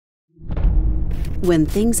When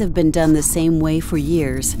things have been done the same way for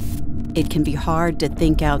years, it can be hard to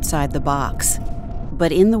think outside the box.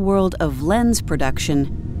 But in the world of lens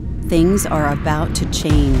production, things are about to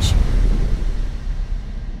change.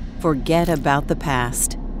 Forget about the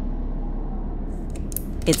past.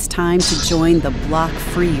 It's time to join the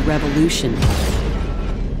block-free revolution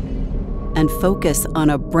and focus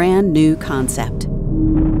on a brand new concept.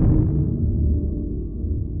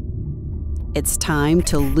 It's time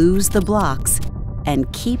to lose the blocks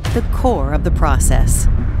and keep the core of the process.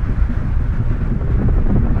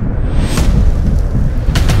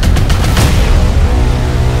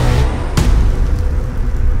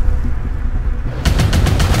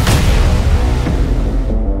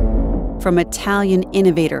 From Italian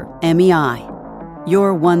innovator MEI,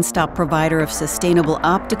 your one-stop provider of sustainable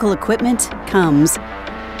optical equipment, comes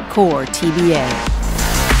CoreTBA.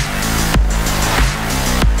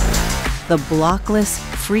 The blockless,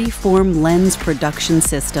 Freeform lens production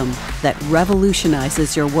system that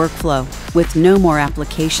revolutionizes your workflow with no more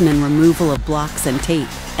application and removal of blocks and tape,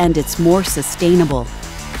 and it's more sustainable.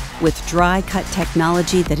 With dry cut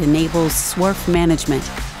technology that enables swarf management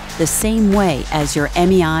the same way as your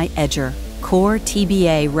MEI edger,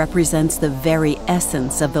 CoreTBA represents the very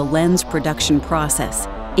essence of the lens production process,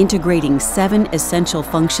 integrating 7 essential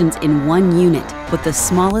functions in one unit with the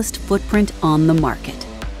smallest footprint on the market.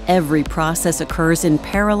 Every process occurs in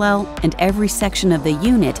parallel, and every section of the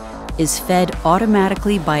unit is fed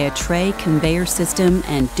automatically by a tray conveyor system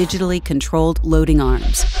and digitally controlled loading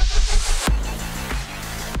arms.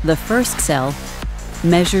 The first cell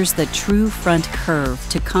measures the true front curve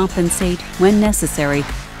to compensate, when necessary,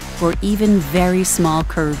 for even very small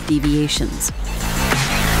curve deviations.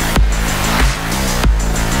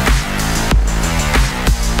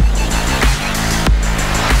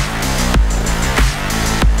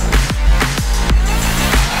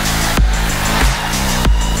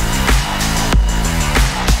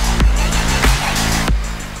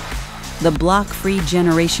 The block-free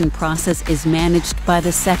generation process is managed by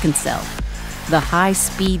the second cell. The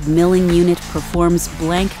high-speed milling unit performs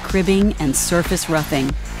blank cribbing and surface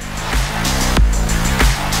roughing.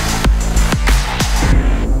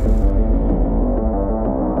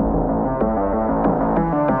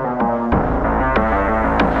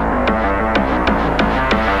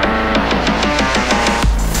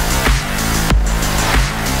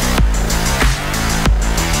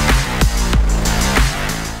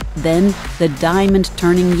 Then, the diamond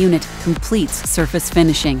turning unit completes surface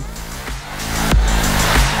finishing.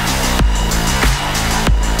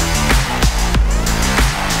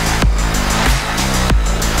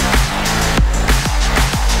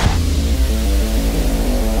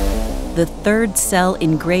 The third cell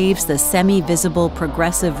engraves the semi-visible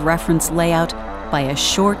progressive reference layout by a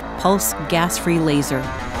short pulse gas-free laser.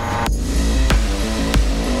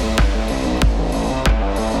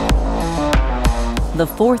 The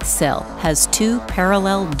fourth cell has 2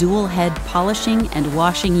 parallel dual-head polishing and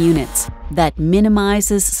washing units that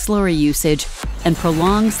minimizes slurry usage and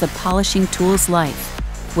prolongs the polishing tool's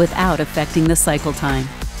life without affecting the cycle time.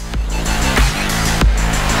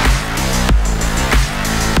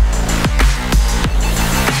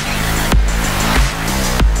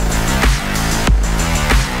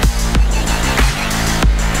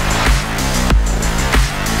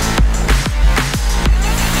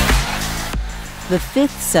 The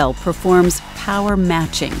fifth cell performs power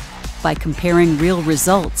matching by comparing real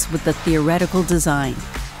results with the theoretical design.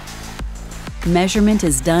 Measurement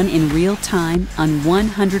is done in real time on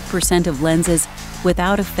 100% of lenses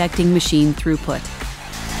without affecting machine throughput.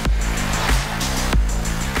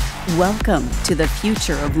 Welcome to the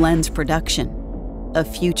future of lens production, a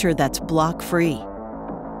future that's block-free,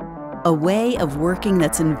 a way of working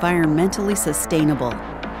that's environmentally sustainable.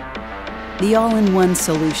 The all-in-one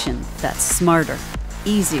solution that's smarter,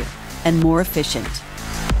 easier, and more efficient.